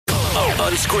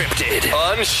Unscripted,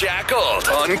 unshackled,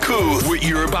 uncouth. What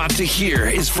you're about to hear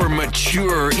is for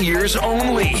mature ears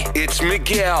only. It's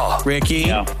Miguel. Ricky.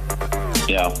 Yeah.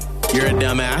 You're a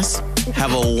dumbass.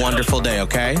 Have a wonderful day,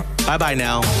 okay? Bye-bye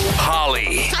now.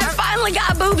 Holly. I finally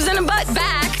got boobs and a butt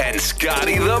back. And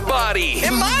Scotty the Body.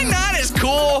 Am I not as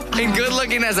cool and good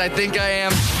looking as I think I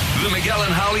am? The Miguel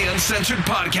and Holly Uncensored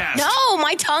Podcast. No,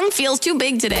 my tongue feels too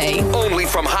big today. Only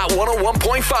from Hot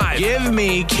 101.5. Give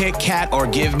me Kit Kat or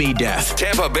give me death.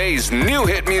 Tampa Bay's new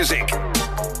hit music.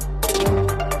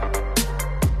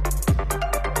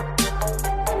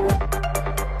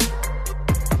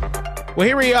 Well,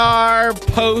 here we are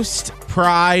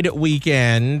post-Pride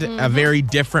weekend, a very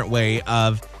different way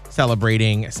of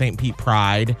celebrating St. Pete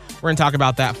Pride. We're going to talk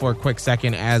about that for a quick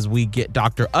second as we get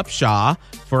Dr. Upshaw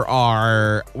for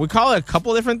we call it a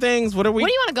couple different things. What do you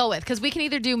want to go with? Because we can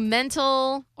either do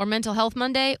mental health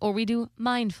Monday or we do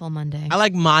mindful Monday. I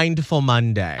like Mindful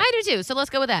Monday. I do too, so let's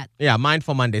go with that. Yeah,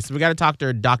 Mindful Monday. So we got to talk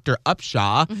to Dr.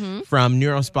 Upshaw from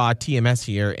NeuroSpa TMS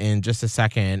here in just a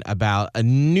second about a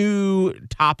new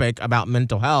topic about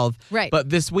mental health. Right. But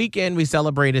this weekend we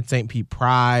celebrated St. Pete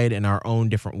Pride in our own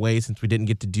different ways since we didn't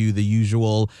get to do the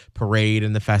usual parade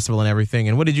and the festival and everything.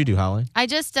 And what did you do, Holly? I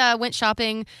just went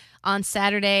shopping on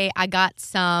Saturday. I got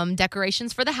some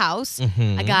decorations for the house.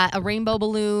 I got a rainbow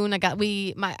balloon.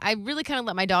 I really kind of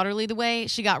let my daughter lead the way.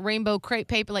 She got rainbow crepe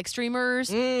paper, like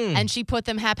streamers, and she put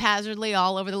them haphazardly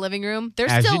all over the living room. They're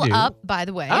As you still do. up, by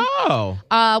the way.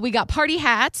 Oh. We got party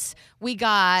hats. We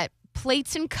got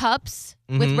plates and cups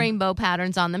with rainbow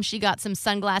patterns on them. She got some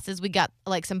sunglasses. We got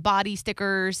like some body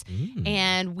stickers,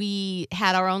 and we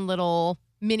had our own little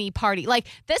mini party. Like,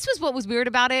 this was what was weird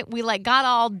about it. We like got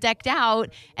all decked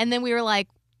out, and then we were like,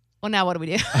 well, now what do we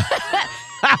do?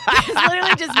 It's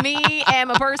literally just me and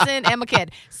a person and my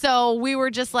kid. So we were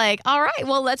just like, all right,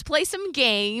 well, let's play some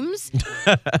games.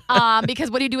 Because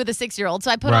what do you do with a 6-year-old?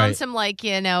 So I put on some like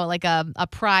a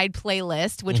Pride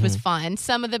playlist, which was fun.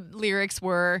 Some of the lyrics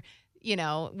were,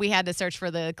 we had to search for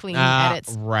the clean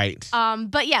edits. Right.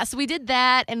 But yeah, so we did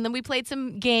that, and then we played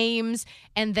some games,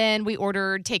 and then we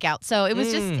ordered takeout. So it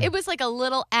was it was like a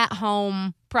little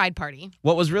at-home Pride party.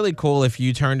 What was really cool, if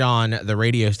you turned on the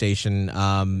radio station,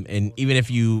 and even if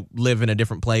you live in a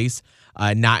different place,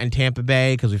 not in Tampa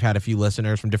Bay, because we've had a few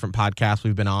listeners from different podcasts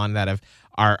we've been on that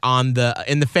are in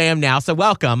the fam now. So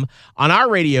welcome. On our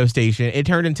radio station, it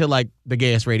turned into like the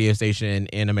gayest radio station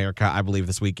in America, I believe,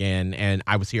 this weekend, and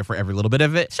I was here for every little bit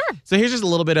of it. Sure. So here's just a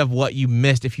little bit of what you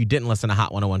missed if you didn't listen to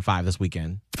Hot 101.5 this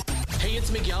weekend. Hey,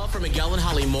 it's Miguel from Miguel and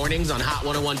Holly Mornings on Hot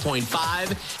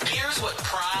 101.5. Here's what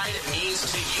Pride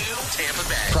means to you, Tampa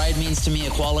Bay. Pride means to me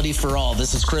equality for all.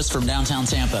 This is Chris from downtown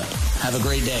Tampa. Have a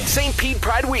great day. St. Pete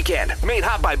Pride Weekend, made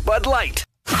hot by Bud Light.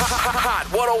 Hot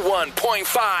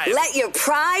 101.5. Let your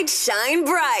pride shine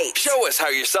bright. Show us how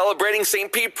you're celebrating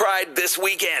St. Pete Pride this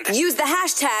weekend. Use the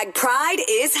hashtag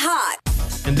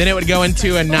 #PrideIsHot. And then it would go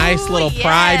into a nice little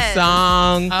Pride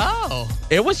song. Oh.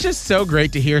 It was just so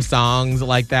great to hear songs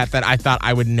like that I thought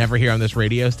I would never hear on this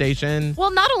radio station.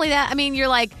 Well, not only that, I mean, you're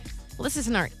like, well, this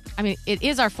isn't it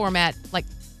is our format like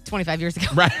 25 years ago.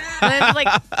 Right. And it's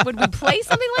like, would we play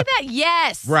something like that?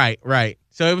 Yes. Right.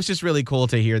 So it was just really cool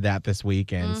to hear that this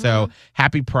weekend. So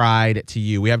happy Pride to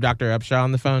you. We have Dr. Upshaw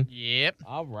on the phone. Yep.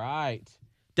 All right.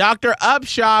 Dr.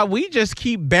 Upshaw, we just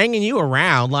keep banging you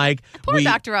around. Like, Poor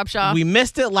Dr. Upshaw. We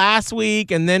missed it last week,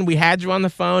 and then we had you on the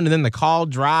phone, and then the call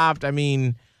dropped. I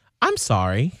mean, I'm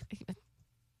sorry.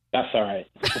 That's all right.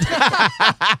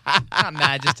 Not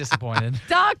mad, just disappointed.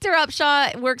 Dr.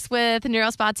 Upshaw works with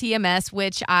NeuroSpa TMS,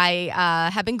 which I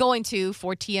have been going to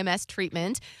for TMS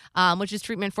treatment, which is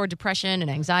treatment for depression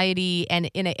and anxiety, and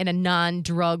in a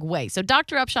non-drug way. So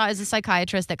Dr. Upshaw is a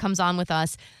psychiatrist that comes on with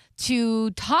us to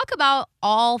talk about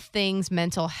all things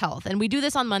mental health. And we do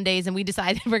this on Mondays, and we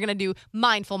decided we're going to do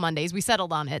Mindful Mondays. We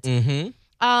settled on it.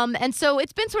 And so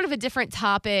it's been sort of a different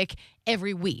topic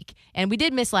every week. And we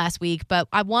did miss last week, but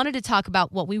I wanted to talk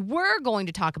about what we were going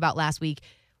to talk about last week,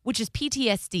 which is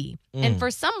PTSD. And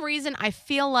for some reason, I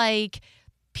feel like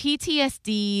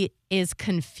PTSD is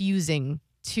confusing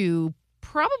to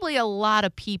probably a lot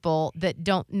of people that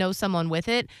don't know someone with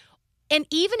it. And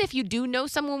even if you do know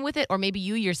someone with it, or maybe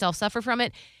you yourself suffer from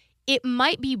it, it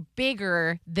might be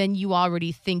bigger than you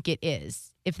already think it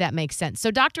is, if that makes sense. So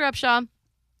Dr. Upshaw,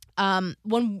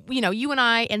 when you and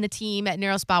I and the team at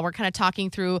NeuroSpa were kind of talking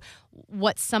through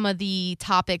what some of the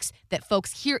topics that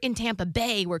folks here in Tampa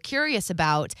Bay were curious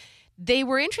about, they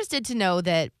were interested to know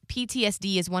that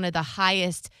PTSD is one of the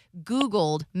highest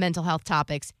Googled mental health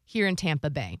topics here in Tampa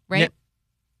Bay, right?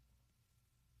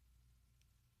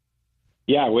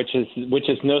 Yeah, which is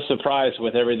no surprise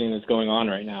with everything that's going on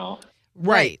right now.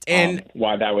 Right. And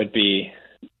why that would be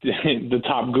the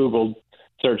top Google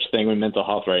search thing with mental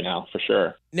health right now, for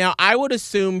sure. now I would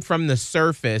assume from the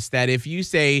surface that if you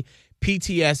say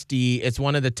PTSD, it's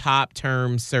one of the top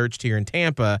terms searched here in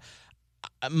Tampa.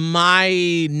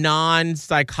 My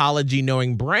non-psychology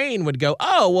knowing brain would go,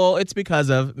 oh, well, it's because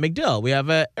of MacDill. We have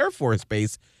an Air Force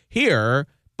base here,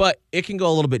 but it can go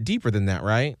a little bit deeper than that,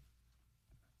 right?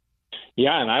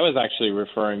 Yeah, and I was actually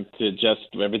referring to just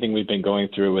everything we've been going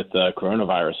through with the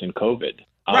coronavirus and COVID.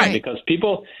 Right. Because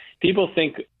people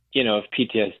think, of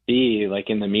PTSD, like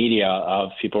in the media,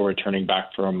 of people returning back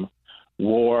from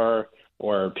war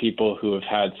or people who have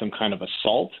had some kind of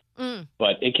assault.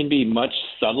 But it can be much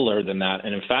subtler than that.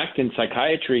 And in fact, in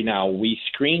psychiatry now, we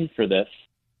screen for this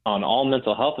on all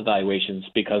mental health evaluations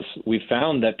because we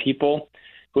found that people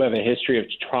who have a history of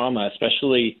trauma,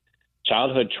 especially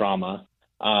childhood trauma,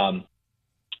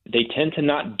 they tend to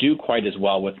not do quite as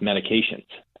well with medications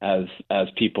as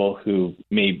people who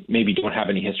maybe don't have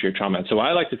any history of trauma. And so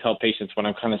I like to tell patients when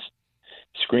I'm kind of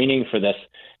screening for this,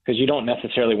 because you don't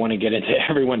necessarily want to get into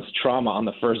everyone's trauma on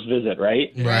the first visit,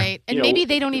 right? Right. And maybe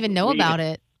they don't even know about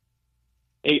it.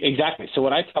 Exactly. So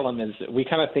what I tell them is we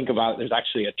kind of think about, there's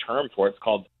actually a term for it. It's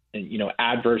called,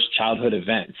 adverse childhood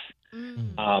events.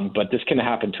 But this can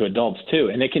happen to adults too.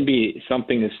 And it can be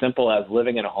something as simple as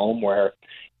living in a home where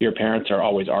your parents are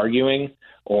always arguing,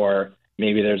 or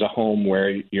maybe there's a home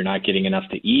where you're not getting enough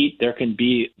to eat. There can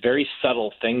be very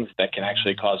subtle things that can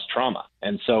actually cause trauma.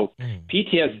 And so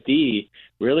PTSD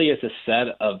really is a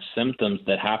set of symptoms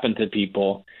that happen to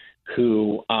people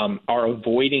who are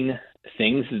avoiding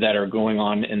things that are going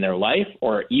on in their life,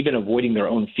 or even avoiding their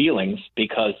own feelings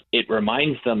because it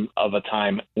reminds them of a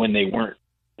time when they weren't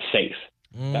safe.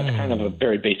 That's kind of a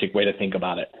very basic way to think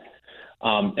about it.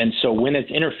 And so when it's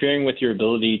interfering with your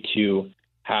ability to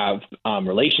have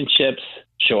relationships,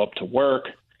 show up to work,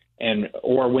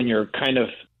 or when you're kind of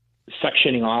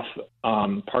sectioning off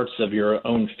parts of your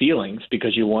own feelings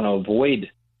because you want to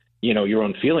avoid, your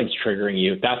own feelings triggering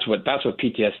you, that's what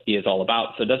PTSD is all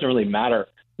about. So it doesn't really matter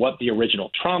what the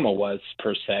original trauma was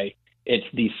per se. It's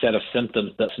the set of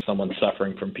symptoms that someone's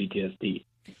suffering from PTSD.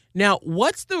 Now,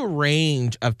 what's the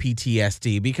range of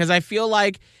PTSD? Because I feel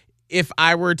like if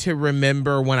I were to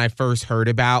remember when I first heard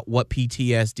about what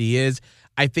PTSD is,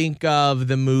 I think of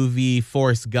the movie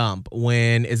Forrest Gump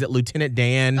when, is it Lieutenant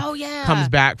Dan comes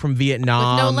back from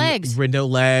Vietnam with no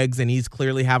legs, and he's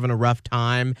clearly having a rough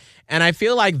time. And I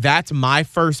feel like that's my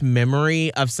first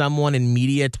memory of someone in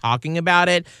media talking about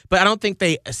it, but I don't think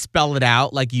they spell it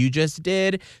out like you just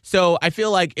did. So I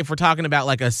feel like if we're talking about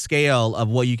like a scale of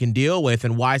what you can deal with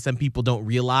and why some people don't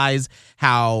realize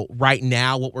how right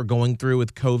now what we're going through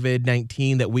with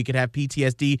COVID-19 that we could have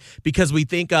PTSD, because we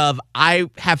think of, I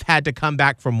have had to come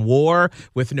back from war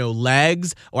with no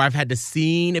legs, or I've had to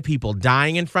see people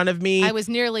dying in front of me. I was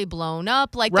nearly blown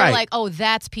up. Like, they're like, oh,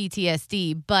 that's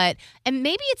PTSD. And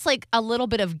maybe it's like a little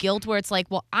bit of guilt where it's like,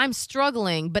 well, I'm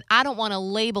struggling, but I don't want to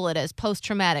label it as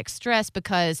post-traumatic stress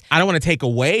because I don't want to take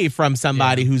away from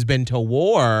somebody who's been to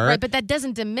war. Right, but that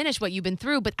doesn't diminish what you've been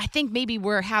through. But I think maybe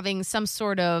we're having some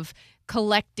sort of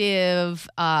collective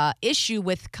issue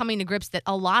with coming to grips that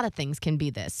a lot of things can be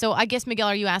this. So I guess, Miguel,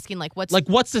 are you asking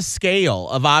what's the scale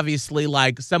of, obviously,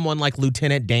 like someone like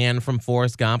Lieutenant Dan from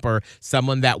Forrest Gump, or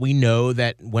someone that we know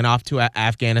that went off to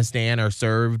Afghanistan or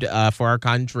served for our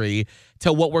country,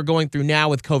 to what we're going through now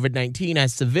with COVID-19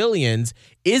 as civilians?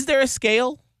 Is there a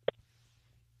scale?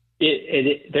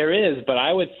 There is, but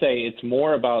I would say it's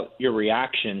more about your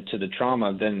reaction to the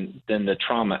trauma than the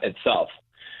trauma itself.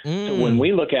 So when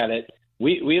we look at it,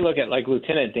 we look at like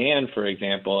Lieutenant Dan, for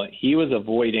example. He was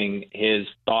avoiding his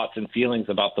thoughts and feelings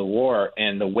about the war,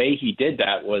 and the way he did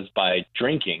that was by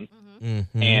drinking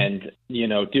and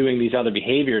doing these other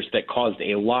behaviors that caused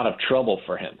a lot of trouble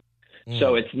for him.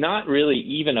 So it's not really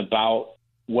even about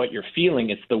what you're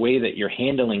feeling; it's the way that you're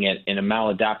handling it in a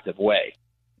maladaptive way.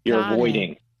 You're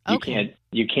avoiding. You can't.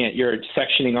 You're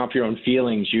sectioning off your own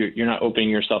feelings. You're not opening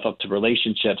yourself up to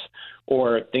relationships,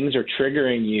 or things are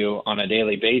triggering you on a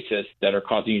daily basis that are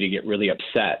causing you to get really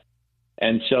upset.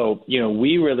 And so,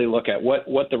 we really look at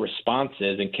what the response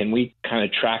is, and can we kind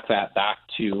of track that back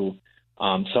to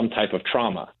some type of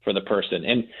trauma for the person.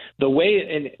 And the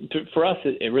way, for us,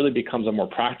 it really becomes a more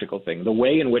practical thing. The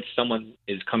way in which someone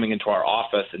is coming into our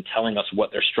office and telling us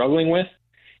what they're struggling with,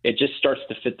 it just starts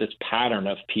to fit this pattern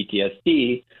of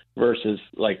PTSD versus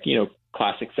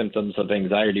classic symptoms of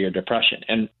anxiety or depression.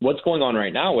 And what's going on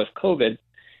right now with COVID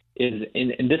is,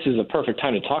 and this is a perfect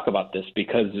time to talk about this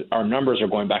because our numbers are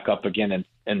going back up again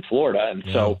in Florida. And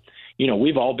so,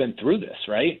 we've all been through this,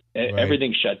 right?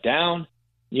 Everything's shut down.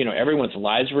 everyone's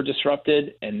lives were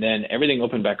disrupted, and then everything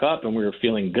opened back up and we were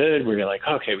feeling good. We were like,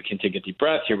 okay, we can take a deep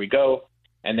breath. Here we go.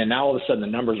 And then now all of a sudden the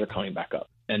numbers are coming back up.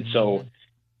 And so,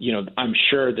 I'm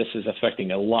sure this is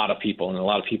affecting a lot of people, and a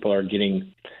lot of people are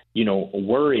getting,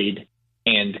 worried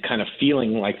and kind of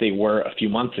feeling like they were a few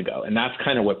months ago. And that's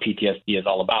kind of what PTSD is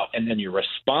all about. And then your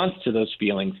response to those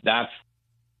feelings, that's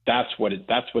what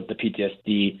the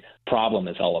PTSD problem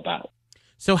is all about.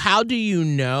 So how do you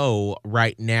know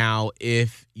right now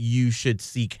if you should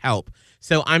seek help?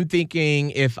 So I'm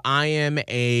thinking, if I am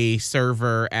a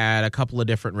server at a couple of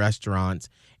different restaurants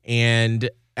and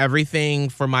everything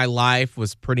for my life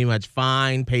was pretty much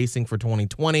fine, pacing for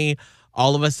 2020,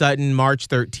 all of a sudden, March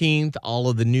 13th, all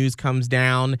of the news comes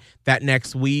down that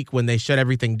next week when they shut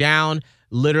everything down.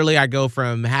 Literally, I go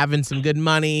from having some good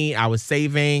money, I was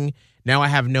saving, now I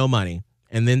have no money.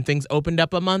 And then things opened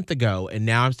up a month ago, and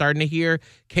now I'm starting to hear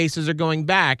cases are going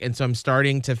back. And so I'm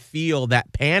starting to feel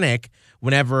that panic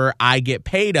whenever I get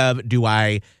paid of, do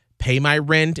I pay my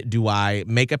rent? Do I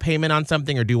make a payment on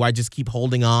something, or do I just keep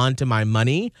holding on to my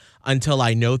money until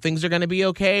I know things are going to be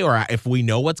okay, or if we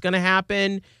know what's going to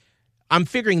happen? I'm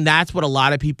figuring that's what a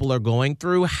lot of people are going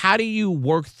through. How do you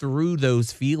work through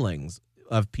those feelings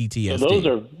of PTSD?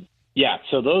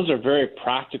 So those are very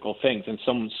practical things. And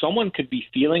someone could be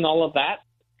feeling all of that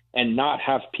and not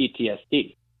have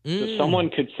PTSD. So someone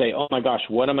could say, oh my gosh,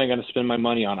 what am I going to spend my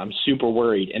money on? I'm super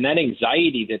worried. And that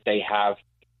anxiety that they have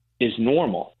is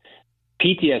normal.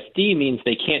 PTSD means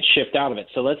they can't shift out of it.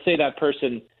 So let's say that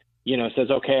person,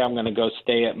 says, okay, I'm going to go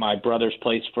stay at my brother's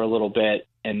place for a little bit.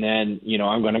 And then,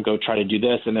 I'm going to go try to do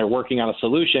this. And they're working on a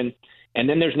solution. And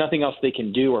then there's nothing else they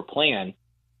can do or plan.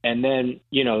 And then,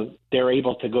 they're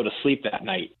able to go to sleep that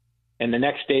night. And the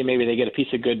next day, maybe they get a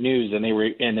piece of good news and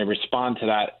they respond to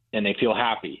that and they feel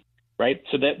happy, right?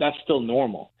 So that's still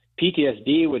normal.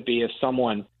 PTSD would be if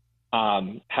someone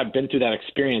had been through that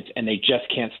experience and they just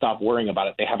can't stop worrying about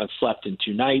it. They haven't slept in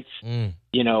 2 nights.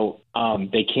 They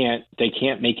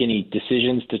can't make any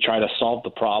decisions to try to solve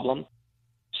the problem.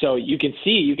 So you can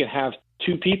have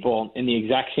 2 people in the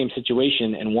exact same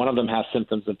situation, and one of them has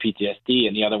symptoms of PTSD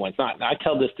and the other one's not. And I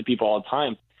tell this to people all the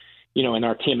time, in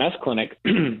our TMS clinic,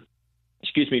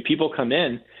 people come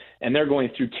in and they're going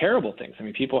through terrible things. I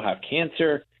mean, people have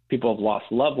cancer, people have lost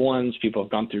loved ones, people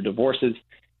have gone through divorces.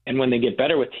 And when they get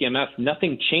better with TMS,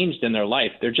 nothing changed in their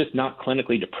life. They're just not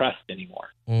clinically depressed anymore.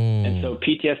 And so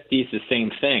PTSD is the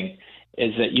same thing,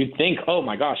 is that you think, oh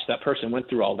my gosh, that person went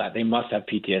through all that, they must have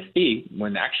PTSD,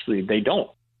 when actually they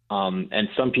don't. And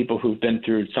some people who've been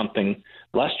through something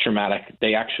less traumatic,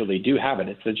 they actually do have it.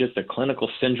 It's just a clinical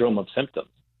syndrome of symptoms.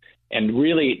 And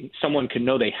really, someone can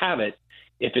know they have it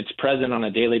if it's present on a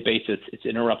daily basis. It's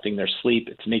interrupting their sleep.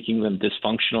 It's making them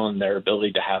dysfunctional in their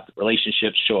ability to have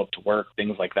relationships, show up to work,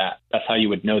 things like that. That's how you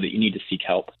would know that you need to seek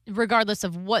help. Regardless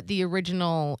of what the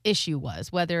original issue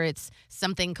was, whether it's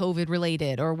something COVID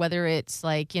related or whether it's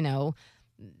like, a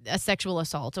sexual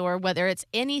assault, or whether it's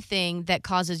anything that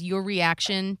causes your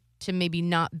reaction to maybe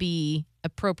not be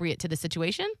appropriate to the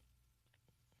situation?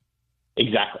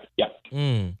 Exactly. Yep.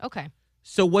 Okay.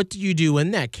 So what do you do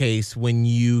in that case when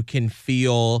you can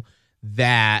feel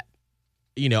that,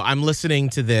 I'm listening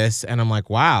to this and I'm like,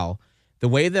 wow, the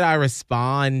way that I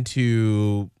respond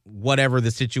to whatever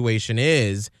the situation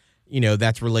is,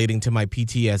 that's relating to my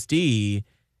PTSD,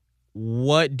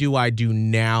 what do I do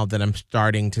now that I'm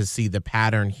starting to see the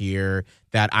pattern here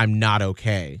that I'm not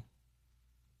okay?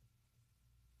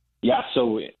 Yeah.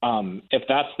 So if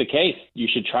that's the case, you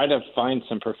should try to find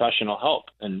some professional help.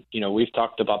 And, we've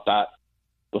talked about that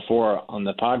before on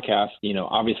the podcast.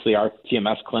 Obviously our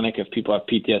TMS clinic, if people have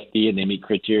PTSD and they meet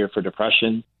criteria for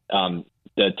depression, the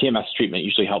TMS treatment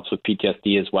usually helps with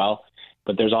PTSD as well.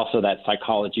 But there's also that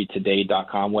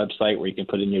psychologytoday.com website where you can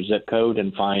put in your zip code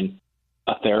and find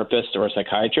a therapist or a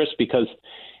psychiatrist, because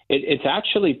it's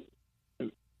actually,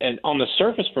 and on the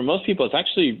surface for most people, it's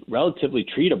actually relatively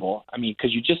treatable. I mean,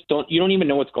 because you don't even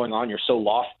know what's going on. You're so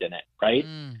lost in it, right?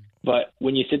 But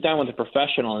when you sit down with a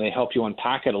professional and they help you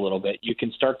unpack it a little bit, you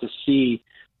can start to see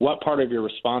what part of your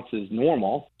response is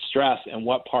normal, stress, and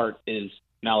what part is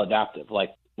maladaptive,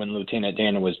 like when Lieutenant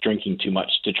Dan was drinking too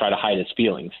much to try to hide his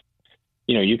feelings.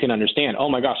 You can understand, oh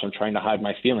my gosh, I'm trying to hide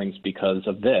my feelings because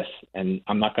of this, and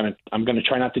I'm going to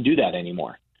try not to do that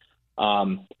anymore.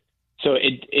 So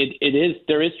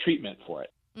there is treatment for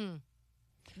it.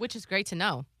 Which is great to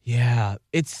know. Yeah.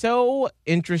 It's so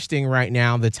interesting right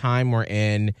now, the time we're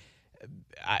in.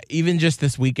 Even just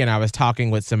this weekend, I was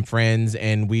talking with some friends,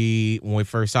 and when we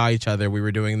first saw each other, we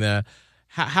were doing the,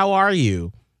 how are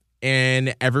you?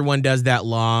 And everyone does that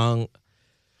long,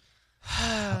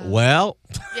 Well,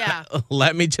 Yeah.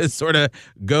 let me just sort of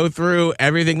go through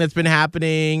everything that's been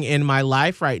happening in my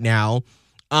life right now.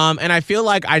 And I feel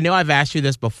like, I know I've asked you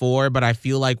this before, but I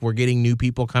feel like we're getting new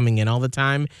people coming in all the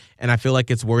time, and I feel like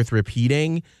it's worth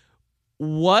repeating.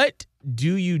 What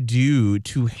do you do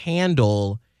to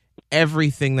handle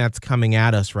everything that's coming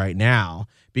at us right now?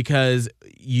 Because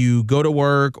you go to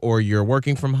work or you're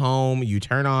working from home, you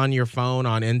turn on your phone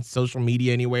on in social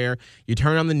media anywhere, you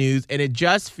turn on the news, and it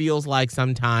just feels like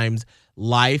sometimes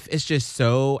life is just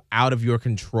so out of your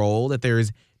control that there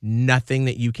is nothing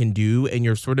that you can do, and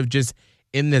you're sort of just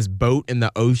in this boat in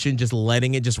the ocean, just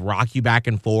letting it just rock you back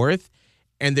and forth,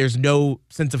 and there's no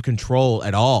sense of control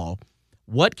at all.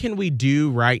 What can we do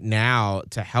right now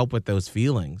to help with those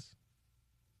feelings?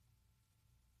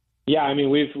 Yeah, I mean,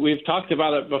 we've talked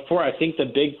about it before. I think the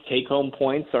big take-home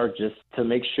points are just to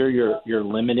make sure you're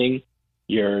limiting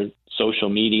your social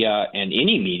media and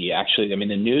any media, actually. I mean,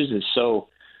 the news is so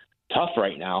tough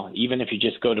right now. Even if you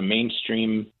just go to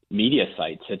mainstream media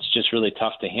sites, it's just really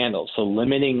tough to handle. So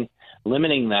limiting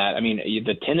that, I mean,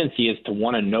 the tendency is to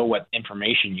want to know what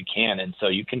information you can, and so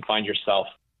you can find yourself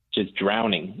just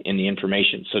drowning in the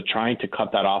information. So trying to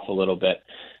cut that off a little bit.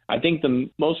 I think the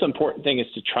most important thing is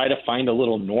to try to find a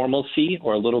little normalcy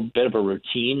or a little bit of a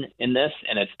routine in this.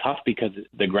 And it's tough because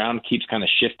the ground keeps kind of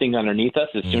shifting underneath us.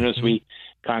 As soon as we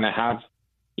kind of have,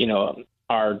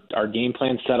 our game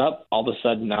plan set up, all of a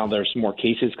sudden now there's more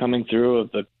cases coming through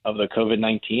of the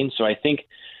COVID-19. So I think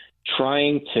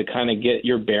trying to kind of get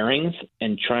your bearings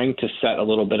and trying to set a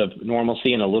little bit of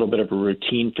normalcy and a little bit of a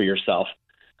routine for yourself,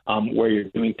 where you're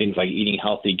doing things like eating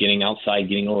healthy, getting outside,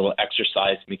 getting a little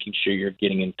exercise, making sure you're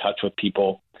getting in touch with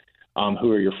people who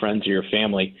are your friends or your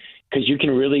family, because you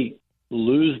can really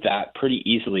lose that pretty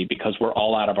easily because we're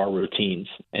all out of our routines.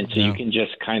 And so you can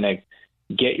just kind of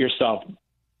get yourself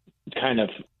kind of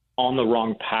on the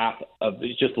wrong path of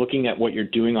just looking at what you're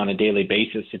doing on a daily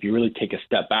basis. If you really take a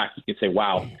step back, you can say,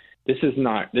 wow, this is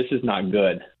not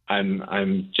good.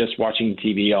 I'm just watching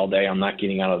TV all day. I'm not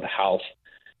getting out of the house.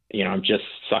 I'm just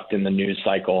sucked in the news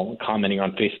cycle, commenting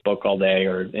on Facebook all day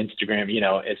or Instagram.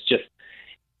 It's just,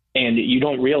 and you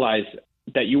don't realize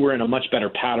that you were in a much better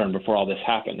pattern before all this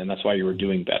happened, and that's why you were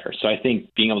doing better. So I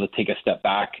think being able to take a step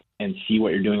back and see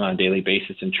what you're doing on a daily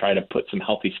basis and try to put some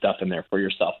healthy stuff in there for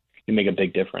yourself can make a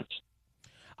big difference.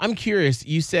 I'm curious,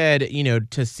 you said,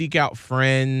 to seek out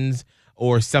friends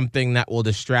or something that will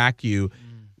distract you.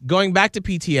 Going back to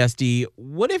PTSD,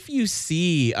 what if you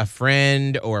see a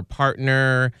friend or a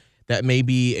partner that may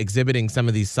be exhibiting some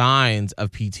of these signs of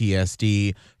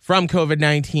PTSD from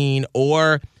COVID-19,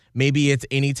 or maybe it's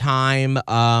any time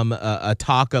a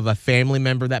talk of a family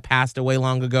member that passed away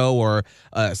long ago, or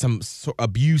some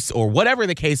abuse or whatever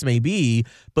the case may be,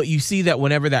 but you see that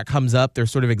whenever that comes up, they're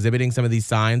sort of exhibiting some of these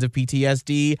signs of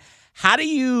PTSD. How do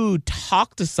you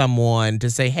talk to someone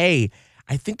to say, hey,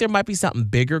 I think there might be something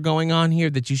bigger going on here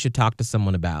that you should talk to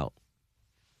someone about?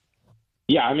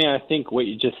 Yeah, I mean, I think what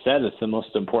you just said is the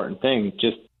most important thing.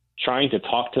 Just trying to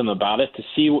talk to them about it, to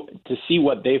see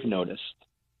what they've noticed.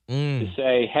 To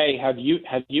say, hey, have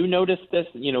you noticed this?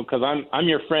 Because I'm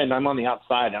your friend. I'm on the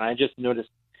outside, and I just noticed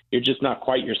you're just not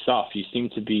quite yourself. You seem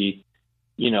to be,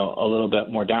 a little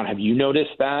bit more down. Have you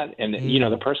noticed that? And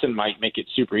the person might make it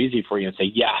super easy for you and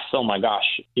say, yes, oh my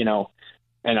gosh,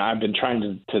 and I've been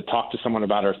trying to talk to someone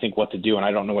about it or think what to do, and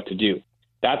I don't know what to do.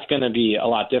 That's going to be a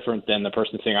lot different than the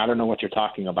person saying, I don't know what you're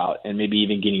talking about, and maybe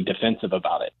even getting defensive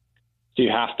about it. So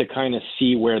you have to kind of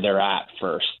see where they're at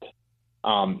first.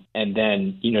 And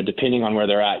then, depending on where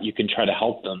they're at, you can try to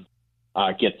help them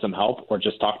get some help, or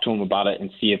just talk to them about it and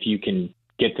see if you can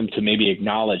get them to maybe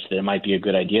acknowledge that it might be a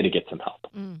good idea to get some help.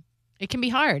 It can be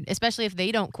hard, especially if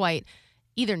they don't quite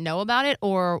either know about it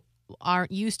or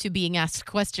aren't used to being asked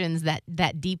questions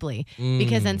that deeply,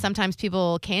 because then sometimes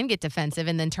people can get defensive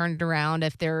and then turn it around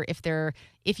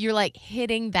if you're like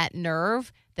hitting that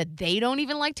nerve that they don't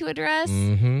even like to address,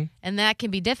 and that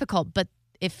can be difficult. But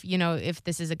if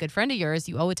this is a good friend of yours,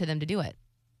 you owe it to them to do it.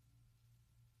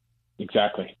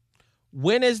 Exactly.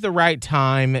 When is the right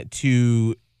time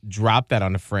to drop that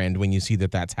on a friend when you see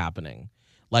that that's happening?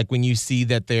 Like when you see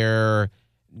that they're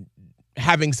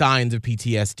having signs of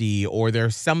PTSD, or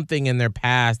there's something in their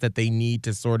past that they need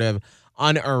to sort of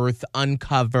unearth,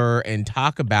 uncover, and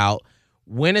talk about.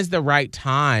 When is the right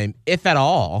time, if at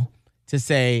all, to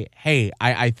say, hey,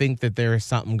 I think that there is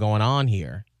something going on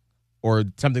here, or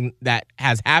something that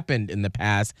has happened in the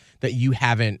past that you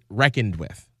haven't reckoned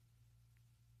with?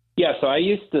 Yeah, so I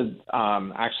used to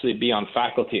actually be on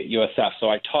faculty at USF, so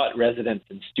I taught residents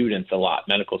and students a lot,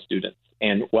 medical students.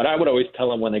 And what I would always tell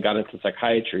them when they got into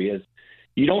psychiatry is,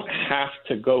 you don't have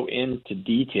to go into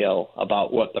detail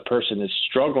about what the person is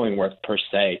struggling with per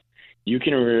se. You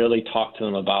can really talk to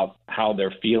them about how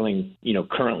they're feeling,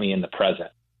 currently in the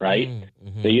present, right?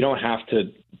 Mm-hmm. So you don't have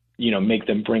to, make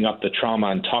them bring up the trauma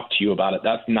and talk to you about it.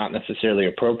 That's not necessarily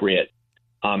appropriate,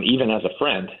 even as a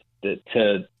friend,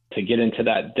 to get into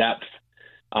that depth.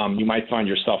 You might find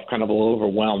yourself kind of a little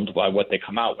overwhelmed by what they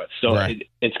come out with. So Right.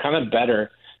 it's kind of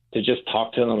better to just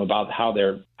talk to them about how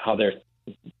they're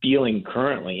feeling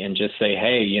currently, and just say,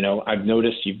 hey, I've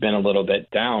noticed you've been a little bit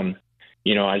down.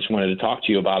 I just wanted to talk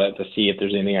to you about it to see if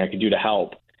there's anything I could do to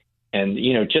help. And,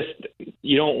 you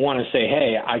don't want to say,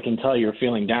 hey, I can tell you're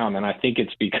feeling down, and I think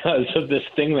it's because of this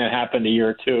thing that happened a year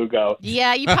or two ago.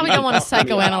 Yeah, you probably don't want to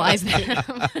psychoanalyze them.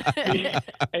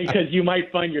 Because you might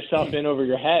find yourself in over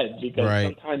your head, because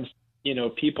Right. sometimes,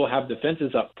 people have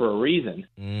defenses up for a reason.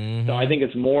 Mm-hmm. So I think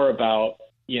it's more about,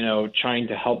 trying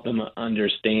to help them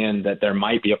understand that there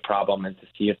might be a problem, and to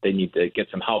see if they need to get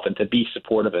some help, and to be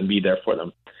supportive and be there for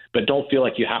them. But don't feel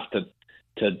like you have to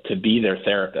be their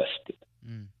therapist.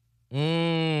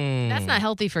 That's not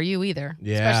healthy for you either,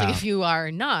 Yeah. especially if you are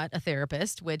not a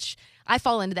therapist, which I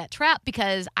fall into that trap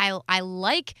because I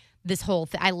like this whole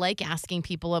thing. I like asking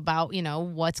people about,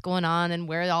 what's going on and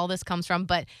where all this comes from,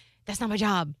 but that's not my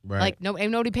job. Right. Like,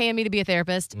 ain't nobody paying me to be a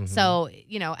therapist. Mhm. So,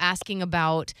 asking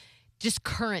about just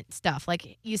current stuff,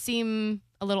 like you seem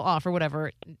a little off or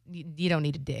whatever, you don't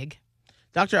need to dig.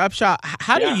 Dr. Upshaw,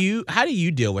 how Yeah. do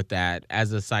you deal with that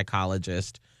as a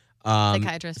psychologist?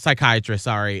 Psychiatrist,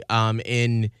 sorry.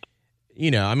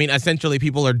 Essentially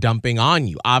people are dumping on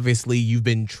you. Obviously, you've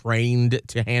been trained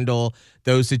to handle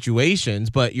those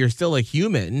situations, but you're still a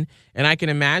human. And I can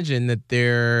imagine that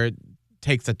there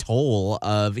takes a toll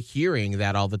of hearing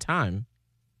that all the time.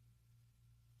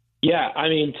 Yeah,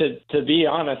 to be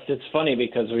honest, it's funny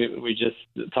because we just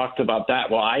talked about that.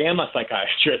 Well, I am a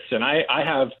psychiatrist, and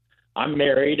I'm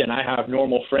married, and I have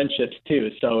normal friendships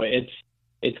too. So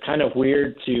it's kind of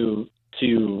weird to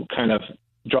kind of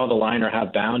draw the line or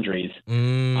have boundaries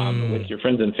with your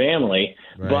friends and family.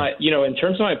 Right. But, in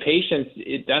terms of my patients,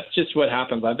 that's just what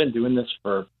happens. I've been doing this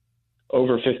for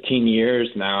over 15 years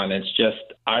now, and it's just,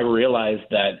 I realize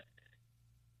that,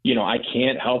 I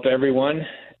can't help everyone,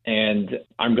 and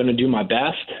I'm going to do my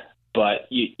best, but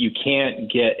you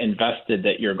can't get invested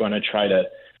that you're going to try to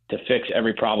fix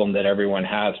every problem that everyone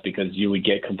has, because you would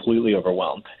get completely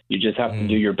overwhelmed. You just have to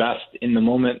do your best in the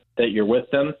moment that you're with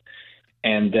them,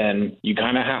 and then you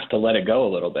kind of have to let it go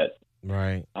a little bit.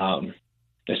 Right.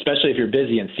 Especially if you're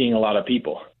busy and seeing a lot of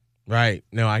people. Right.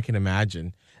 No, I can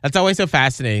imagine. That's always so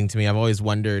fascinating to me. I've always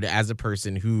wondered, as a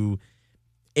person who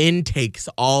intakes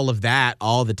all of that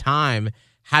all the time,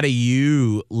 how do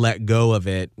you let go of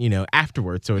it,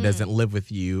 afterwards, so it doesn't live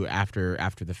with you after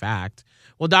the fact?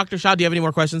 Well, Dr. Shaw, do you have any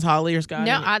more questions, Holly or Scott?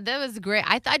 No, that was great.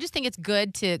 I just think it's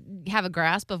good to have a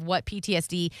grasp of what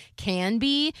PTSD can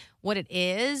be, what it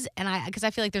is, and because I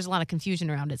feel like there's a lot of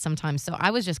confusion around it sometimes. So I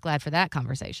was just glad for that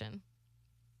conversation.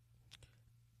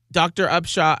 Dr.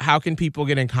 Upshaw, how can people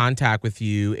get in contact with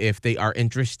you if they are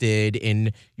interested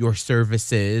in your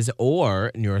services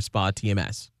or NeuroSpa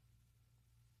TMS?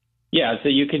 Yeah, so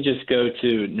you can just go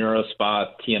to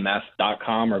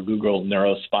neurospatms.com or Google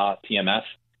NeuroSpa TMS,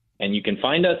 and you can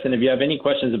find us. And if you have any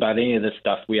questions about any of this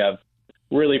stuff, we have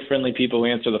really friendly people who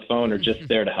answer the phone or just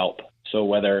there to help. So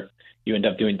whether you end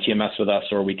up doing TMS with us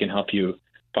or we can help you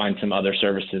find some other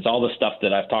services, all the stuff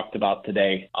that I've talked about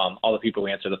today, all the people who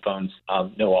answer the phones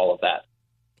know all of that.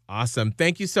 Awesome.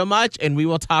 Thank you so much. And we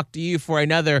will talk to you for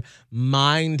another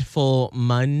Mindful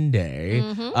Monday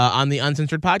on the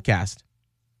Uncensored podcast.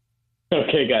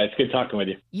 Okay, guys. Good talking with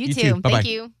you. You too. too. Bye-bye. Thank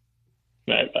you.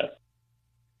 All right, bye.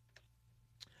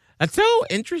 That's so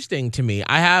interesting to me.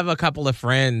 I have a couple of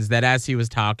friends that, as he was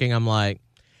talking, I'm like,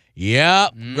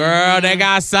 yep, girl, they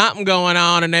got something going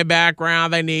on in their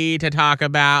background they need to talk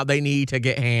about. They need to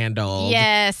get handled.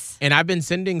 Yes. And I've been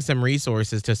sending some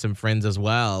resources to some friends as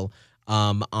well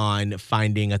on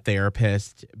finding a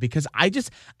therapist, because I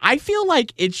feel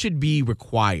like it should be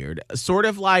required, sort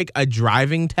of like a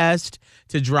driving test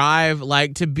to drive,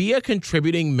 like to be a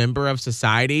contributing member of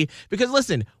society. Because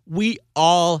listen, we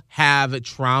all have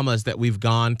traumas that we've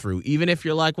gone through. Even if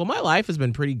you're like, well, my life has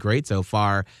been pretty great so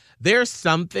far, there's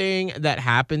something that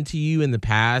happened to you in the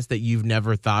past that you've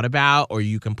never thought about or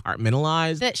you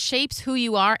compartmentalize That shapes who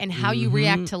you are and how you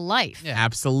react to life. Yeah.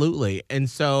 Absolutely. And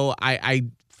so I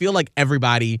feel like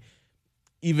everybody,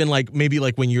 even like maybe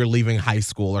like when you're leaving high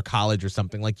school or college or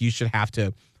something, like you should have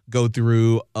to go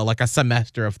through like a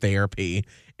semester of therapy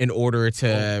in order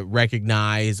to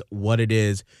recognize what it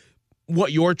is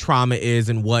what your trauma is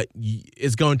and what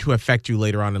is going to affect you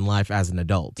later on in life as an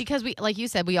adult. Because we, like you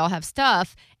said, we all have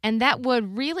stuff, and that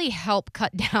would really help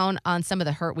cut down on some of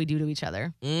the hurt we do to each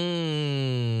other.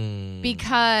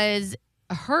 Because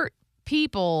hurt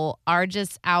people are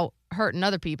just out hurting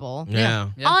other people. Yeah.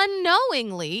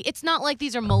 Unknowingly. It's not like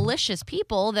these are malicious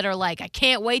people that are like, I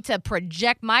can't wait to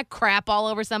project my crap all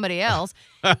over somebody else.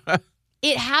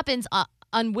 It happens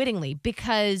unwittingly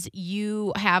because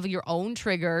you have your own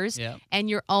triggers and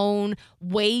your own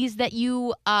ways that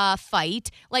you fight.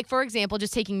 Like, for example,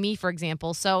 just taking me, for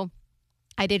example. So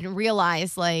I didn't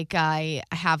realize like I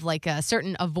have like a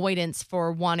certain avoidance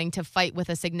for wanting to fight with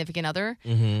a significant other.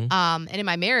 And in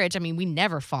my marriage, I mean, we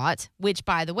never fought, which,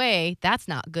 by the way, that's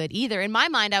not good either. In my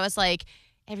mind, I was like,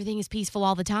 everything is peaceful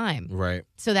all the time. Right.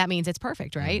 So that means it's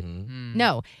perfect, right?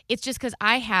 No, it's just because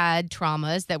I had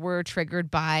traumas that were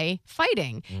triggered by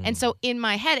fighting. And so in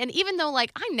my head, and even though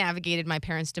like I navigated my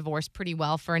parents' divorce pretty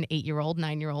well for an 8-year-old,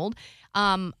 9-year-old,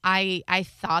 I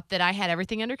thought that I had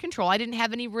everything under control. I didn't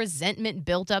have any resentment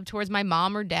built up towards my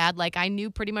mom or dad. Like I knew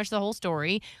pretty much the whole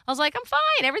story. I was like, I'm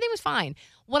fine. Everything was fine.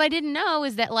 What I didn't know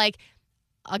is that like,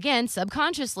 again,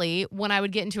 subconsciously, when I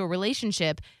would get into a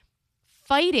relationship,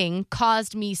 fighting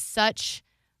caused me such,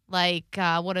 like,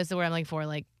 what is the word I'm looking for?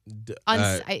 Like,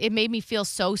 it made me feel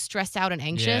so stressed out and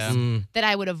anxious that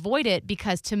I would avoid it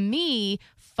because to me,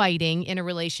 fighting in a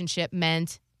relationship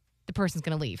meant the person's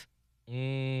going to leave.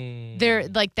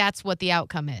 Like, that's what the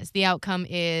outcome is. The outcome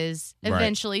is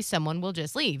eventually someone will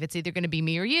just leave. It's either going to be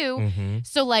me or you.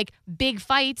 So, like, big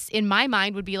fights in my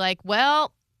mind would be like,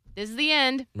 well, this is the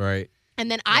end. Right.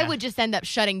 And then I would just end up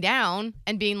shutting down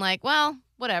and being like, well,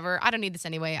 whatever. I don't need this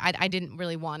anyway. I didn't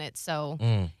really want it. So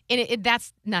and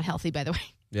that's not healthy, by the way.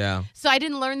 Yeah. So I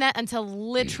didn't learn that until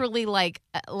literally like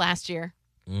last year.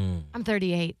 I'm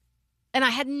 38. And I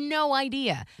had no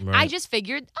idea. Right. I just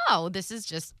figured, oh, this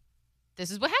is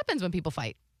what happens when people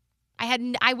fight.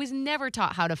 I was never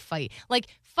taught how to fight. Like,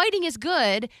 fighting is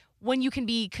good when you can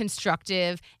be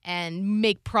constructive and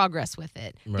make progress with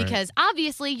it. Right. Because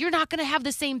obviously you're not going to have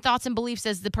the same thoughts and beliefs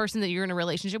as the person that you're in a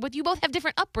relationship with. You both have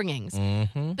different upbringings.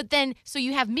 But then, so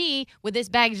you have me with this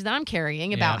baggage that I'm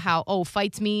carrying about how,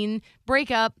 fights mean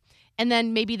breakup. And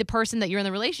then maybe the person that you're in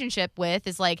the relationship with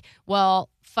is like, well,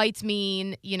 fights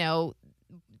mean,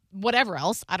 whatever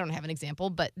else. I don't have an example,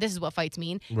 but this is what fights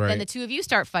mean. Right. Then the two of you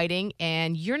start fighting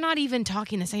and you're not even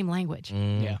talking the same language.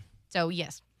 Yeah. So,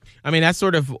 yes. I mean, that's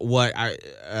sort of what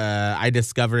I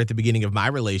discovered at the beginning of my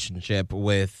relationship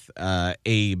with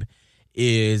Abe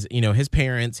is, his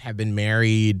parents have been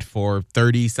married for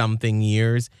 30-something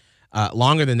years,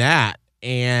 longer than that.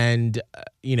 And,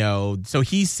 so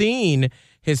he's seen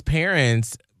his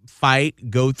parents fight,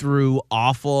 go through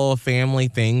awful family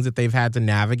things that they've had to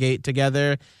navigate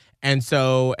together. And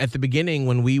so at the beginning,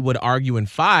 when we would argue and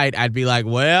fight, I'd be like,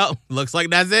 well, looks like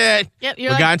that's it. Yep, we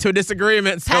got into a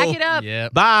disagreement. Pack So it up.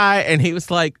 Yep. bye. And he was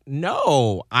like,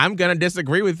 no, I'm going to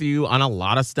disagree with you on a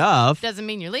lot of stuff. Doesn't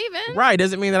mean you're leaving. Right.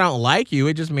 Doesn't mean that I don't like you.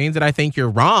 It just means that I think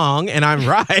you're wrong and I'm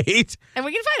right. And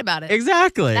we can fight about it.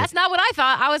 Exactly. That's not what I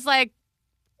thought. I was like,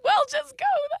 well, just go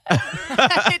then.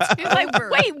 He's like,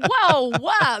 wait, whoa,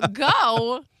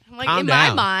 go. I'm like, Calm in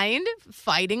down. my mind,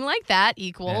 fighting like that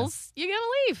equals you're going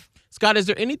to leave. Scott, is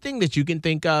there anything that you can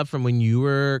think of from when you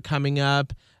were coming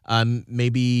up,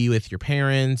 maybe with your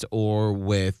parents or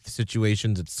with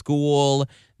situations at school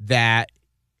that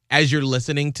as you're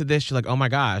listening to this, you're like, oh my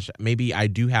gosh, maybe I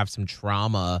do have some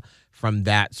trauma from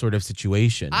that sort of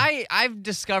situation? I've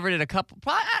discovered it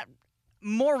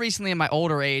more recently in my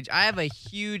older age. I have a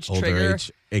huge Older trigger.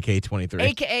 age, aka 23.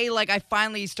 AKA, like, I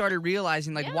finally started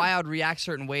realizing, like, why I would react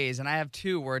certain ways. And I have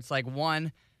two where it's, like,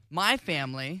 one, my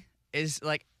family is,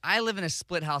 like, I live in a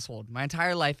split household. My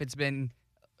entire life it's been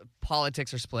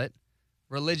politics are split.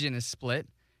 Religion is split.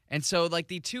 And so, like,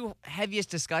 the two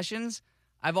heaviest discussions,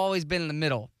 I've always been in the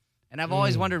middle. And I've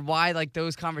always wondered why, like,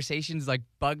 those conversations, like,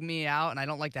 bug me out and I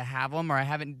don't like to have them, or I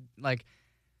haven't, like,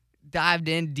 dived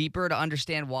in deeper to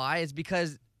understand why. It's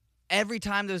because every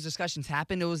time those discussions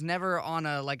happened, it was never on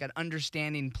an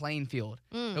understanding playing field.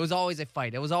 It was always a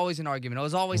fight. It was always an argument. It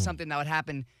was always something that would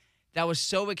happen that was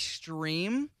so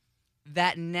extreme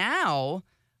that now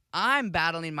I'm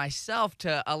battling myself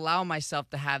to allow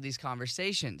myself to have these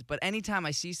conversations. But anytime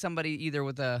I see somebody either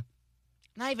with not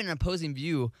even an opposing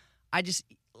view, I just,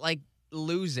 like,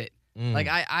 lose it. Like,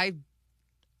 I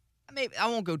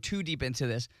won't go too deep into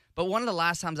this, but one of the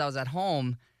last times I was at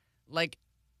home, like,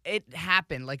 it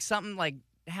happened. Like, something, like,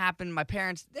 happened. My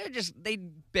parents, they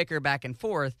bicker back and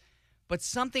forth, but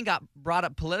something got brought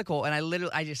up political, and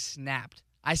I just snapped.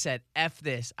 I said, F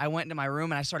this. I went into my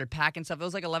room, and I started packing stuff. It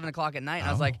was like 11 o'clock at night, and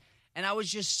I was like, And I was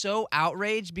just so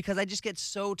outraged because I just get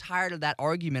so tired of that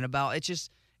argument about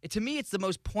to me, it's the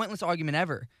most pointless argument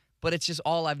ever. But it's just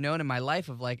all I've known in my life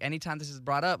of like, anytime this is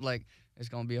brought up, like, there's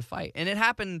going to be a fight. And it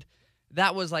happened.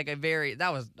 That was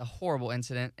a horrible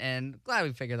incident. And glad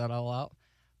we figured that all out.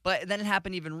 But then it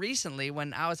happened even recently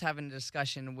when I was having a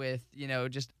discussion with,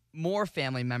 just more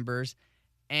family members.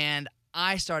 And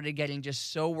I started getting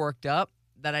just so worked up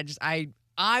that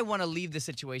I want to leave the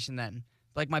situation then.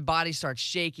 Like, my body starts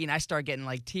shaking. I start getting,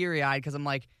 like, teary-eyed because I'm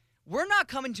like, we're not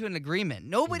coming to an agreement.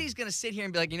 Nobody's going to sit here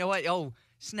and be like, you know what? Oh,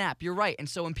 snap, you're right. And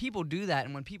so when people do that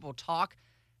and when people talk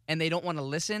and they don't want to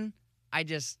listen, I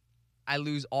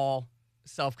lose all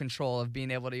self-control of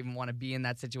being able to even want to be in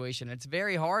that situation. It's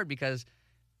very hard because,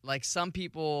 like, some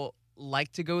people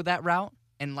like to go that route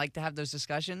and like to have those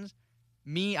discussions.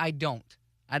 Me, I don't.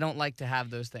 I don't like to have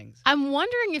those things. I'm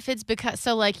wondering if it's because,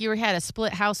 so like you had a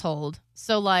split household.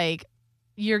 So like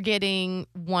you're getting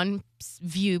one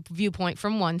viewpoint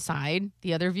from one side,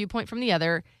 the other viewpoint from the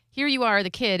other. Here you are, the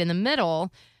kid in the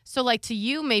middle. So like to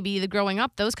you, maybe the growing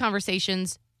up, those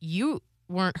conversations, you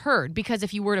weren't heard because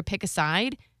if you were to pick a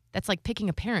side, that's like picking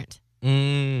a parent.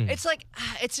 It's like,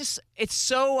 it's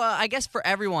so, I guess for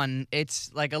everyone,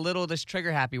 it's like a little this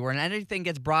trigger happy where when anything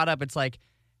gets brought up, it's like,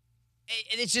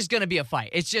 it's just going to be a fight.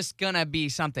 It's just going to be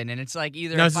something. And it's like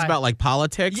either. No, it's about like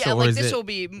politics? Yeah, or like is this it... will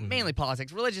be mainly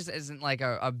politics. Religious isn't like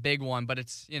a big one, but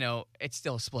it's, it's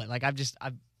still split. Like I've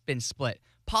been split.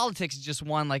 Politics is just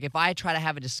one. Like if I try to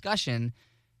have a discussion,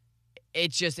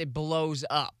 it blows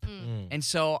up. And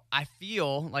so I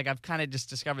feel like I've kind of just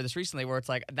discovered this recently where it's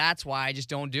like, that's why I just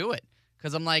don't do it.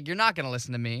 Because I'm like, you're not going to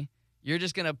listen to me. You're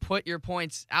just going to put your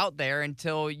points out there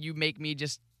until you make me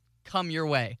just come your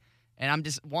way. And I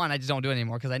just don't do it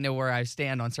anymore because I know where I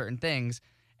stand on certain things.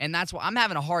 And that's why I'm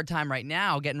having a hard time right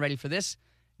now getting ready for this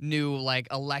new like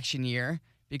election year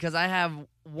because I have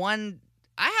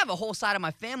a whole side of my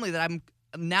family that I'm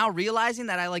now realizing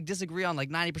that I like disagree on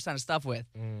like 90% of stuff with.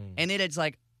 And it's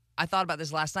like, I thought about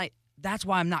this last night. That's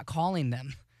why I'm not calling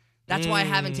them. That's why I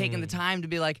haven't taken the time to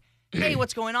be like, hey,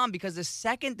 what's going on? Because the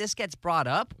second this gets brought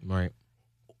up, right?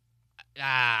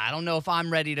 I don't know if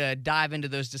I'm ready to dive into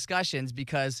those discussions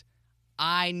because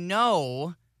I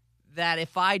know that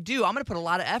if I do, I'm going to put a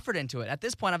lot of effort into it. At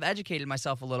this point, I've educated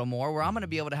myself a little more where I'm going to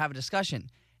be able to have a discussion.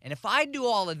 And if I do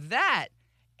all of that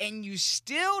and you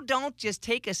still don't just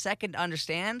take a second to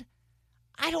understand,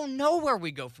 I don't know where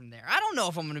we go from there. I don't know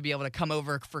if I'm going to be able to come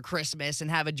over for Christmas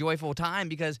and have a joyful time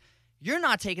because you're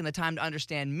not taking the time to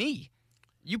understand me.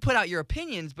 You put out your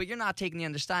opinions, but you're not taking the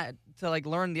understand to like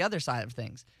learn the other side of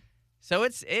things. So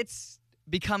it's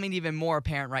becoming even more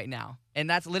apparent right now. And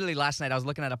that's literally last night I was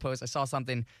looking at a post. I saw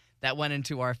something that went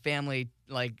into our family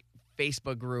like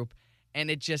Facebook group, and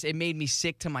it made me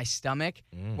sick to my stomach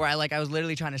where I was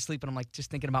literally trying to sleep and I'm like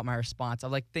just thinking about my response.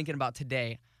 I'm like thinking about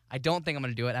today. I don't think I'm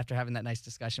going to do it after having that nice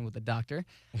discussion with the doctor.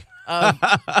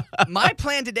 My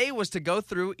plan today was to go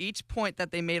through each point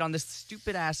that they made on this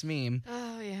stupid ass meme.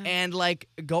 Oh, yeah. And like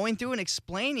going through and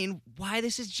explaining why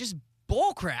this is just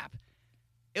bull crap.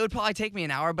 It would probably take me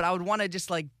an hour, but I would want to just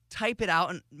like type it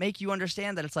out and make you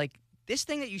understand that it's like this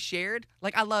thing that you shared,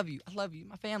 like I love you,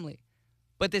 my family.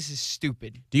 But this is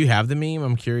stupid. Do you have the meme?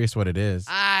 I'm curious what it is.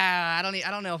 I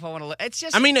don't know if I want to look. It's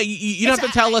just. I mean, you don't have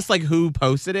to tell us like who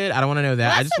posted it. I don't want to know that.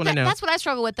 Well, I just want to know. That's what I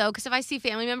struggle with though, because if I see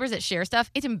family members that share stuff,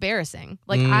 it's embarrassing.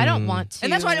 Like I don't want to.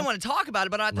 And that's why I didn't want to talk about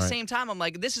it. But at the same time, I'm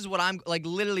like, this is what I'm like.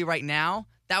 Literally right now,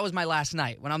 that was my last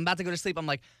night. When I'm about to go to sleep, I'm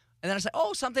like, and then I said,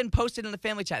 oh, something posted in the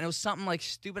family chat, and it was something like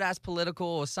stupid ass political,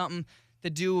 or something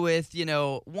to do with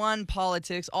one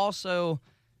politics, also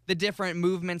the different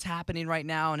movements happening right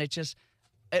now, and it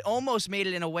almost made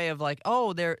it in a way of like,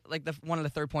 oh, they're like one of the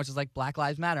third points was like Black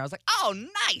Lives Matter. I was like, oh,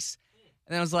 nice.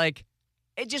 And then I was like,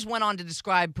 it just went on to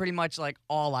describe pretty much like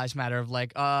all lives matter of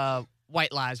like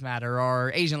white lives matter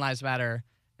or Asian lives matter.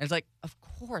 And it's like, of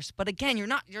course. But again, you're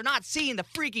not seeing the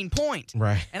freaking point.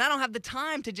 Right. And I don't have the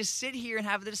time to just sit here and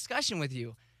have the discussion with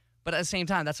you. But at the same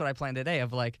time, that's what I planned today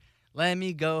of like, let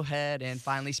me go ahead and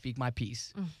finally speak my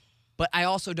piece. But I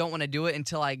also don't want to do it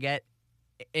until I get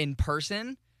in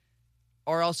person.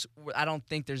 Or else I don't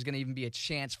think there's going to even be a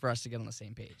chance for us to get on the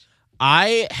same page.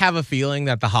 I have a feeling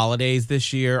that the holidays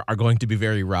this year are going to be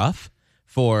very rough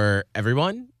for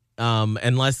everyone,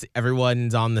 unless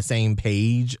everyone's on the same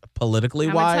page politically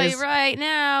wise. I'm going to tell you right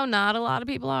now, not a lot of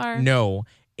people are. No.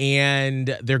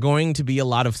 And they're going to be a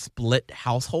lot of split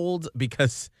households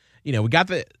because, we got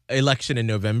the election in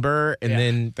November and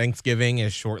then Thanksgiving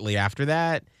is shortly after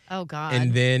that. Oh, God.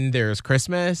 And then there's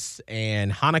Christmas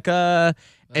and Hanukkah.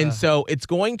 And so it's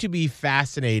going to be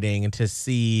fascinating to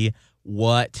see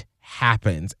what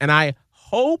happens. And I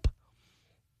hope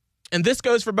And this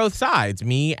goes for both sides.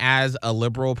 Me as a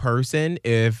liberal person,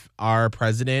 if our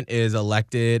president is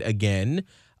elected again,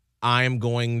 I'm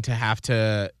going to have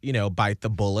to, bite the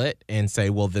bullet and say,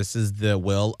 well, this is the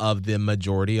will of the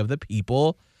majority of the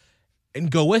people,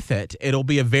 and go with it. It'll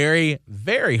be a very,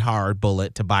 very hard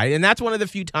bullet to bite. And that's one of the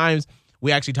few times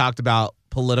we actually talked about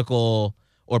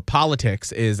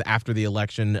politics is after the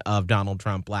election of Donald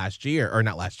Trump in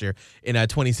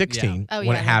 2016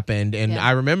 when it happened. And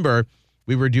I remember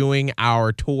we were doing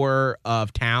our tour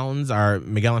of towns, our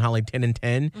Miguel and Holly 10 and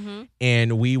 10,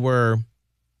 and we were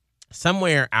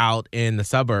somewhere out in the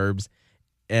suburbs,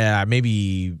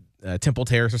 maybe Temple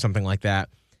Terrace or something like that.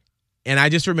 And I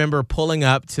just remember pulling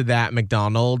up to that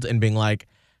McDonald's and being like,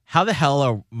 how the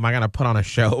hell am I going to put on a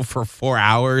show for 4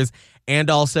 hours and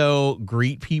also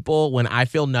greet people when I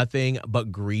feel nothing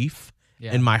but grief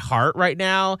in my heart right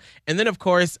now? And then, of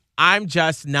course, I'm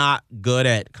just not good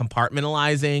at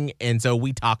compartmentalizing. And so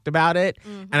we talked about it.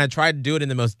 And I tried to do it in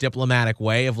the most diplomatic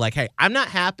way of like, hey, I'm not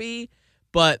happy,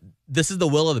 but this is the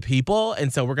will of the people.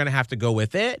 And so we're going to have to go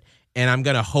with it. And I'm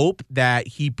going to hope that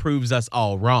he proves us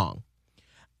all wrong.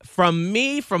 From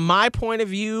my point of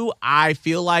view, I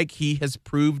feel like he has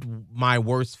proved my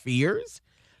worst fears.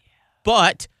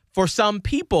 But for some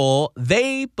people,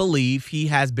 they believe he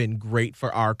has been great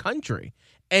for our country.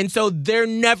 And so they're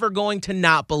never going to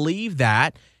not believe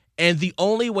that. And the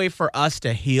only way for us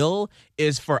to heal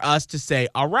is for us to say,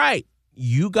 all right,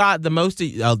 you got the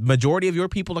majority of your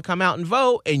people to come out and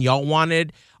vote, and y'all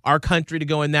wanted our country to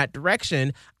go in that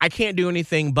direction. I can't do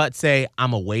anything but say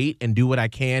I'm going to wait and do what I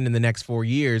can in the next 4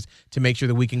 years to make sure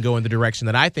that we can go in the direction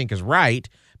that I think is right.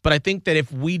 But I think that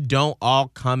if we don't all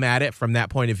come at it from that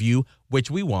point of view,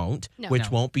 which we won't,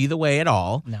 won't be the way at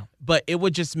all, but it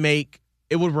would just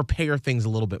repair things a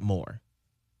little bit more.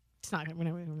 It's not going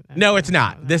to. No, it's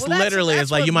not. This literally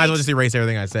is like, you might as well just erase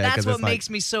everything I said. That's what it's makes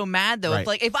me so mad, though.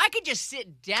 Right. If I could just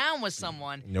sit down with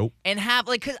someone and have,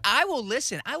 because I will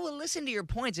listen. I will listen to your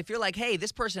points. If you're like, hey,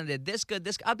 this person did this good,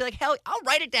 I'll be like, hell, I'll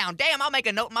write it down. Damn, I'll make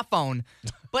a note on my phone.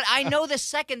 But I know the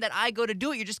second that I go to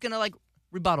do it, you're just going to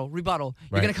rebuttal.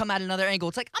 You're going to come at another angle.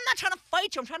 It's like, I'm not trying to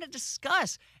fight you. I'm trying to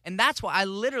discuss. And that's why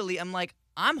I'm like,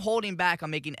 I'm holding back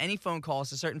on making any phone calls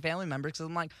to certain family members because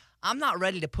I'm like, I'm not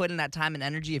ready to put in that time and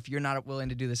energy if you're not willing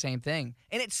to do the same thing.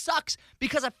 And it sucks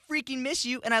because I freaking miss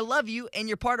you and I love you and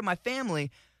you're part of my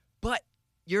family, but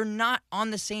you're not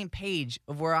on the same page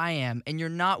of where I am and you're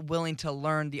not willing to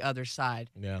learn the other side.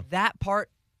 Yeah. That part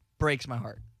breaks my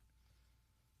heart.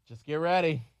 Just get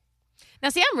ready. Now,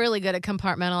 see, I'm really good at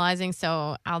compartmentalizing,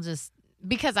 so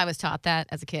because I was taught that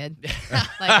as a kid.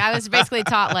 I was basically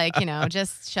taught,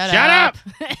 just shut up.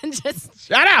 And just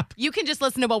shut up. You can just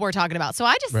listen to what we're talking about. So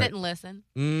I just sit and listen.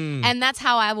 And that's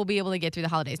how I will be able to get through the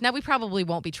holidays. Now, we probably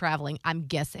won't be traveling, I'm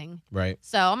guessing. Right.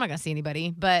 So I'm not going to see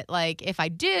anybody. But, if I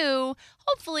do,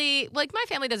 hopefully, my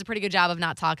family does a pretty good job of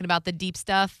not talking about the deep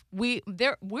stuff. We're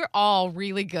all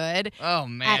really good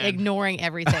at ignoring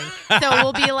everything. So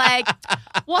we'll be like,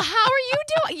 well, how are you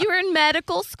doing? You're in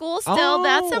medical school still.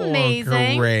 That's amazing.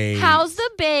 Great. How's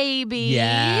the baby?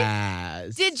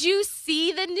 Yes. Did you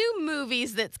see the new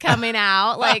movies that's coming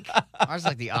out? Ours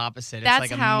is the opposite. That's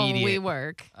it's how immediate. we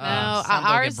work. No,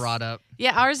 ours get brought up.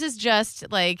 Yeah, ours is just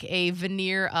a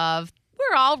veneer of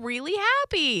we're all really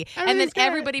happy, and then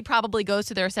everybody probably goes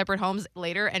to their separate homes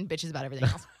later and bitches about everything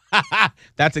else.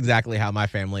 That's exactly how my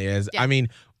family is. Yeah. I mean,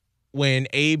 when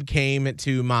Abe came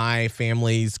to my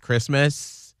family's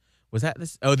Christmas, was that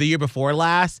the year before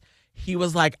last? He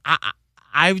was like,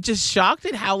 I'm just shocked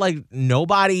at how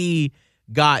nobody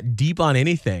got deep on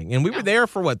anything. And we were there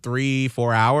for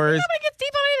 3-4 hours. Nobody gets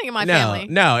deep on anything in my family.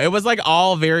 No, it was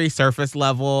all very surface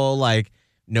level.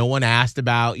 No one asked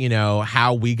about,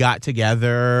 how we got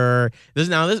together.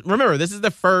 Remember, this is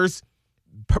the first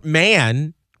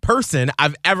person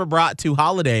I've ever brought to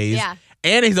holidays. Yeah.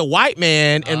 And he's a white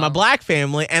man in my black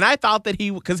family. And I thought that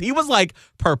because he was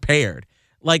prepared.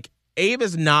 Abe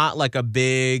is not a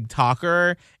big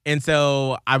talker. And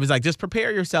so I was like, just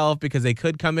prepare yourself because they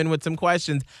could come in with some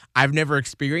questions. I've never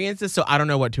experienced this, so I don't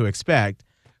know what to expect.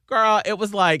 Girl, it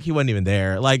was he wasn't even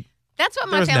there. That's what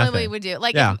my family would do.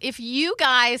 If you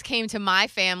guys came to my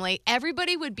family,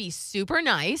 everybody would be super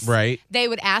nice. Right. They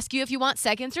would ask you if you want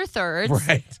seconds or thirds.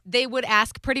 Right. They would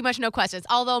ask pretty much no questions.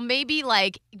 Although maybe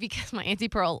because my Auntie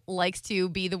Pearl likes to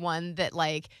be the one that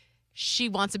she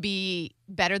wants to be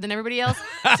better than everybody else.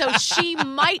 So she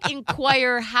might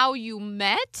inquire how you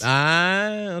met.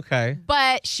 Okay.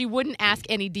 But she wouldn't ask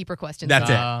any deeper questions. That's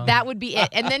it. That would be it.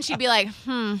 And then she'd be like,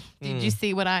 did you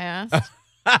see what I asked?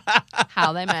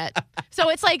 how they met. So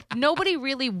it's like nobody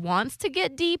really wants to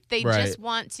get deep. They Right. just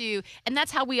want to, and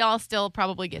that's how we all still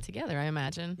probably get together, I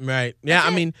imagine. Right. Yeah. I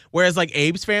mean, whereas like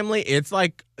Abe's family, it's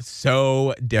like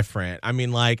so different. I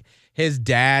mean, like his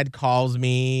dad calls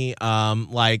me,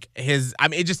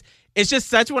 it's just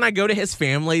such when I go to his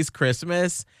family's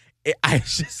Christmas,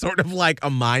 it's just sort of like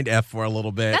a mind F for a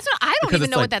little bit. That's what I don't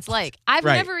even know what that's like. I've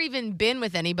Right. never even been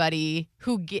with anybody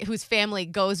whose family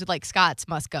goes with like Scott's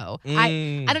must go.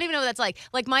 I don't even know what that's like.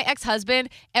 Like my ex-husband,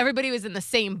 everybody was in the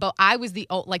same boat. I was the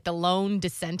lone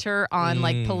dissenter on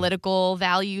like political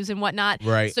values and whatnot.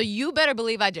 Right. So you better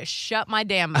believe I just shut my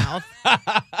damn mouth.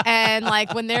 And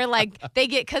like when they're like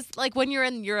because like when you're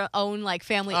in your own like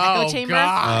family echo chamber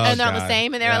and they're all the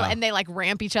same and and they like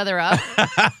ramp each other up.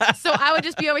 So I would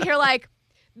just be over here like,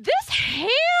 this ham,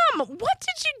 what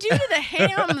did you do to the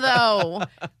ham though?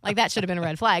 Like that should have been a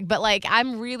red flag. But like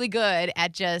I'm really good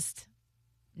at just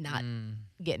not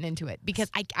getting into it because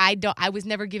I was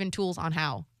never given tools on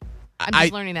how. I'm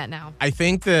just learning that now. I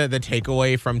think the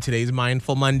takeaway from today's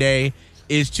Mindful Monday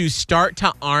is to start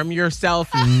to arm yourself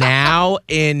now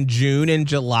in June and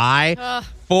July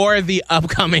for the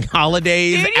upcoming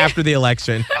holidays after the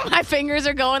election. My fingers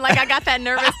are going like I got that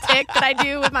nervous tick that I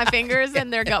do with my fingers,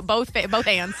 and they're both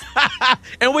hands.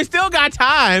 And we still got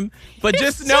time, but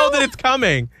just know that it's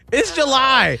coming. It's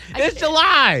July. It's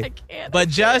July. I can't. But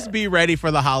just be ready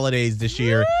for the holidays this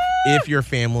year if your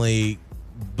family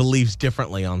believes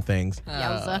differently on things.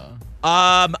 Yowza.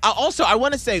 I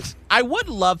want to say I would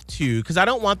love to, because I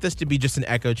don't want this to be just an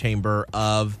echo chamber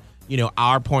of,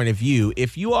 our point of view.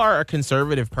 If you are a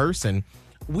conservative person,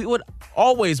 we would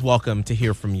always welcome to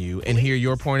hear from you and hear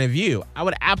your point of view. I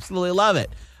would absolutely love it.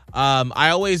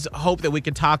 I always hope that we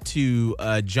could talk to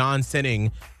John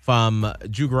Sinning from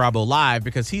Drew Garabo Live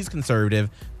because he's conservative.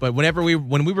 But when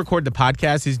we record the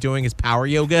podcast, he's doing his power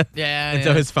yoga.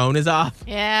 So his phone is off.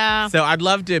 Yeah. So I'd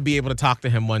love to be able to talk to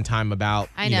him one time about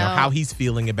how he's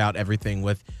feeling about everything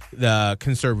with the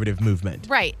conservative movement.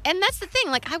 Right. And that's the thing.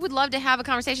 Like, I would love to have a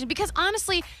conversation because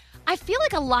honestly, I feel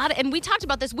like and we talked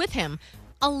about this with him,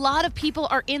 a lot of people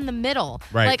are in the middle.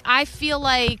 Right. Like, I feel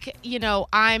like,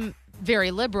 I'm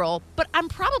very liberal, but I'm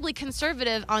probably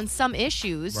conservative on some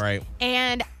issues. Right.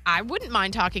 And I wouldn't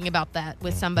mind talking about that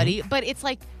with somebody, but it's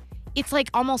like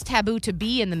almost taboo to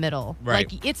be in the middle. Right.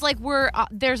 Like it's like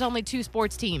there's only 2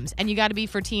 sports teams and you got to be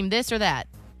for team this or that.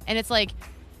 And it's like,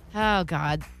 oh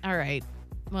God. All right.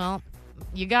 Well,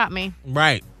 you got me.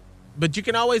 Right. But you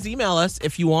can always email us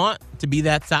if you want to be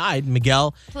that side,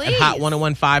 Miguel Please. at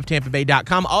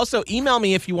hot1015tampabay.com. Also, email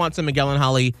me if you want some Miguel and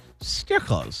Holly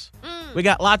stickers. We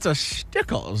got lots of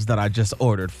stickers that I just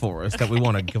ordered for us that we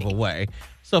want to give away.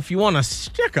 So if you want a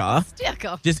sticker,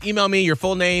 just email me your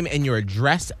full name and your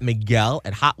address, Miguel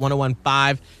at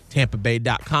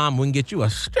hot1015tampabay.com. We can get you a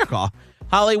sticker.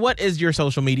 Holly, what is your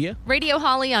social media? Radio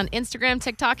Holly on Instagram,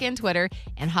 TikTok, and Twitter,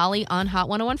 and Holly on Hot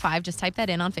 1015. Just type that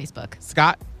in on Facebook.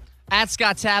 Scott? At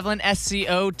Scott Tavlin,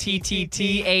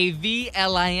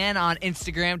 SCOTTTAVLIN on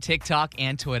Instagram, TikTok,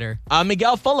 and Twitter.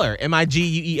 Miguel Fuller,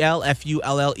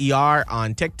 MIGUELFULLER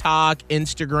on TikTok,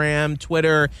 Instagram,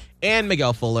 Twitter, and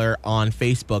Miguel Fuller on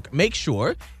Facebook. Make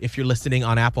sure, if you're listening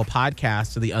on Apple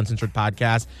Podcasts to the Uncensored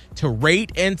Podcast, to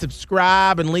rate and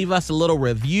subscribe and leave us a little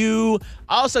review.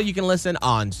 Also, you can listen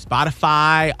on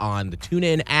Spotify, on the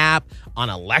TuneIn app,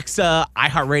 on Alexa,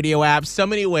 iHeartRadio app. So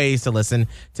many ways to listen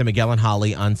to Miguel and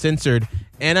Holly Uncensored.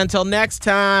 And until next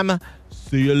time,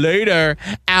 see you later,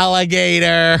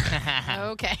 alligator.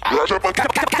 Okay.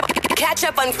 Catch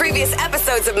up on previous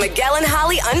episodes of Miguel and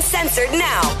Holly Uncensored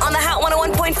now on the Hot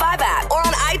 101.5 app or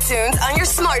on iTunes on your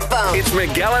smartphone. It's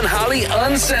Miguel and Holly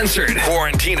Uncensored,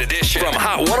 Quarantine Edition from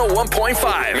Hot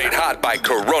 101.5. Made hot by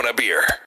Corona Beer.